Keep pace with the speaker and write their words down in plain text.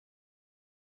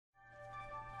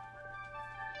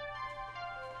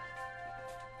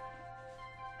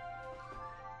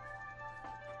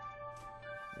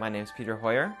My name's Peter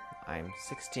Hoyer. I'm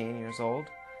 16 years old.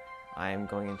 I'm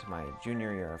going into my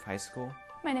junior year of high school.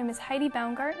 My name is Heidi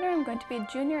Baumgartner. I'm going to be a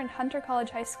junior in Hunter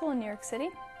College High School in New York City.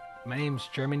 My name's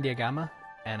German Diagama,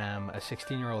 and I'm a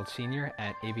 16-year-old senior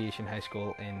at Aviation High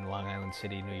School in Long Island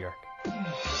City, New York.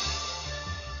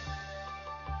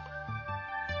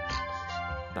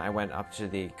 I went up to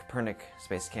the Copernic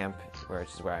Space Camp, which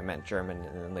is where I met German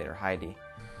and then later Heidi.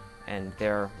 And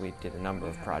there we did a number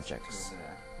of projects.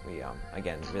 We,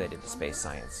 again, related to space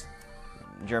science.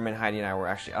 German, Heidi, and I were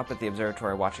actually up at the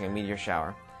observatory watching a meteor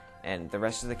shower, and the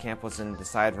rest of the camp was in the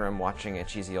side room watching a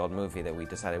cheesy old movie that we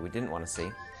decided we didn't want to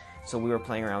see. So we were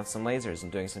playing around with some lasers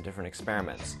and doing some different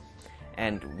experiments.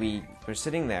 And we were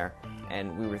sitting there,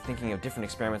 and we were thinking of different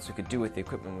experiments we could do with the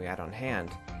equipment we had on hand.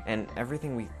 And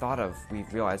everything we thought of, we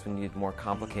realized we needed more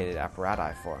complicated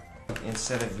apparatus for.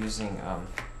 Instead of using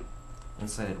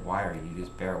insulated wire, you use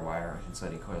bare wire with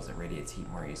insulating coils that radiates heat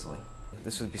more easily.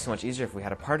 This would be so much easier if we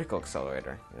had a particle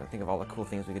accelerator. Think of all the cool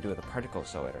things we could do with a particle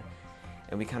accelerator.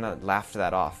 And we kind of laughed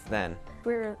that off then.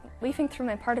 We were leafing through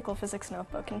my particle physics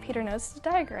notebook, and Peter noticed a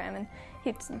diagram, and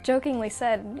he jokingly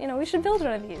said, we should build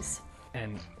one of these.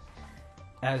 And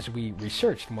as we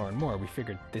researched more and more, we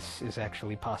figured this is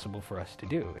actually possible for us to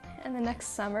do. And the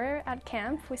next summer at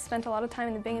camp, we spent a lot of time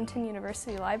in the Binghamton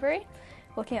University Library,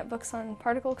 looking at books on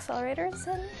particle accelerators.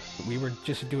 And we were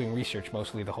just doing research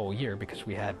mostly the whole year because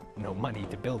we had no money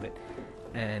to build it.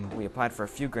 And we applied for a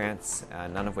few grants,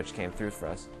 none of which came through for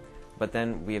us. But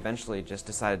then we eventually just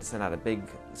decided to send out a big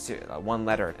one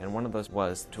letter, and one of those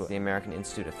was to the American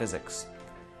Institute of Physics.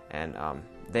 And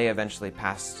they eventually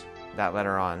passed that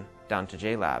letter on down to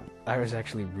JLab. I was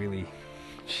actually really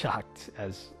shocked,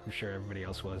 as I'm sure everybody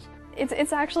else was.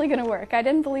 It's actually going to work. I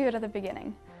didn't believe it at the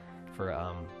beginning. For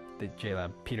the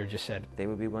JLab, Peter just said they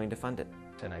would be willing to fund it.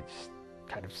 And I just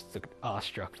kind of stood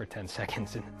awestruck for 10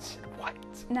 seconds and said, what?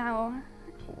 Now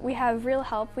we have real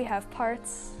help, we have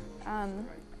parts,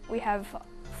 we have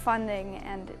funding,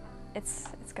 and it's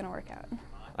going to work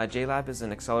out. JLab is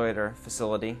an accelerator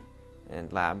facility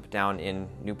and lab down in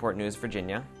Newport News,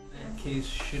 Virginia. In that case,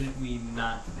 shouldn't we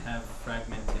not have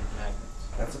fragmented magnets?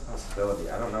 That's a possibility.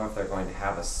 I don't know if they're going to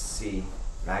have a C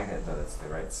magnet that's the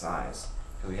right size,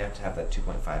 because we have to have that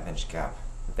 2.5-inch gap.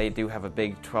 They do have a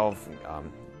big 12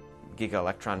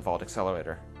 giga-electron volt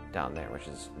accelerator down there, which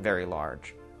is very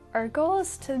large. Our goal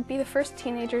is to be the first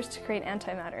teenagers to create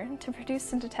antimatter, to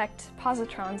produce and detect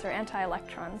positrons or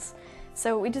anti-electrons.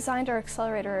 So we designed our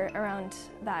accelerator around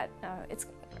that.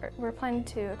 We're planning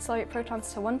to accelerate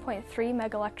protons to 1.3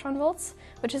 megaelectron volts,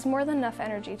 which is more than enough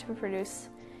energy to produce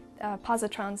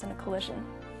positrons in a collision.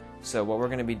 So what we're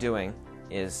going to be doing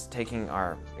is taking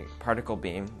our particle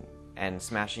beam and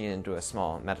smashing it into a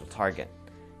small metal target.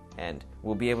 And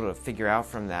we'll be able to figure out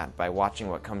from that, by watching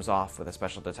what comes off with a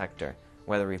special detector,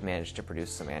 whether we've managed to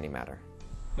produce some antimatter.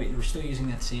 Wait, we're still using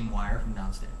that same wire from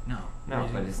downstairs? No,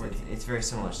 but it's very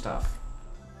similar stuff.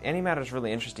 Antimatter is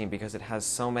really interesting because it has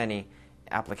so many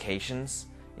applications.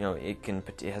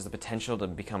 It has the potential to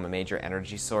become a major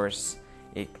energy source.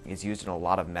 It is used in a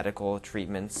lot of medical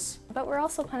treatments. But we're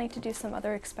also planning to do some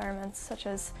other experiments, such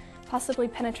as possibly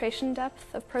penetration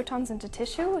depth of protons into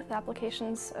tissue with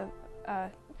applications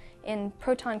in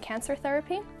proton cancer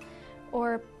therapy,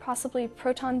 or possibly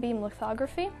proton beam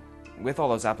lithography. With all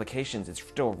those applications, it's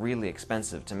still really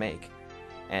expensive to make.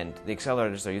 And the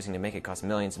accelerators they're using to make it cost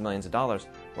millions and millions of dollars,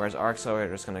 whereas our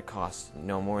accelerator is going to cost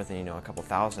no more than, a couple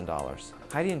 $1,000s.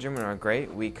 Heidi and German are great.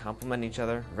 We complement each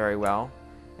other very well.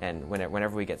 And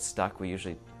whenever we get stuck,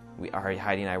 Heidi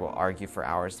and I will argue for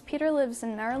hours. Peter lives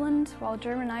in Maryland, while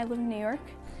German and I live in New York.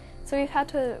 So we've had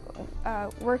to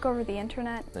work over the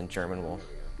internet. Then German will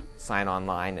sign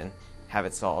online and have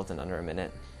it solved in under a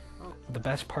minute. The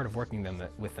best part of working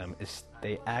with them is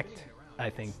they act, I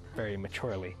think, very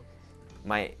maturely.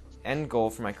 My end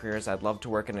goal for my career is I'd love to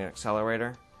work in an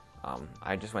accelerator.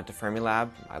 I just went to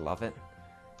Fermilab. I love it.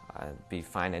 I'd be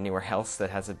fine anywhere else that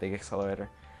has a big accelerator.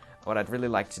 What I'd really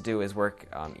like to do is work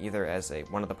either as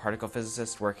one of the particle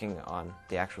physicists working on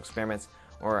the actual experiments,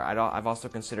 or I've also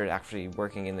considered actually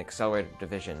working in the accelerator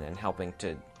division and helping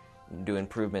to do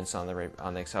improvements on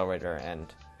the accelerator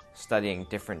and studying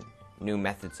different new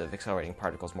methods of accelerating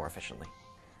particles more efficiently.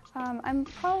 I'm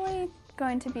probably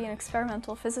going to be an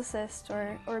experimental physicist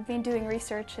or be doing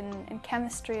research in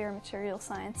chemistry or material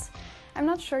science. I'm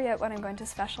not sure yet what I'm going to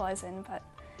specialize in, but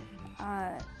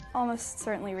almost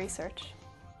certainly research.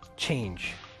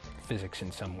 Change physics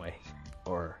in some way,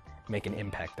 or make an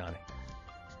impact on it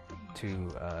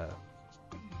to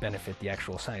benefit the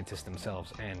actual scientists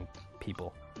themselves and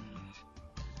people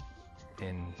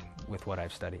with what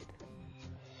I've studied.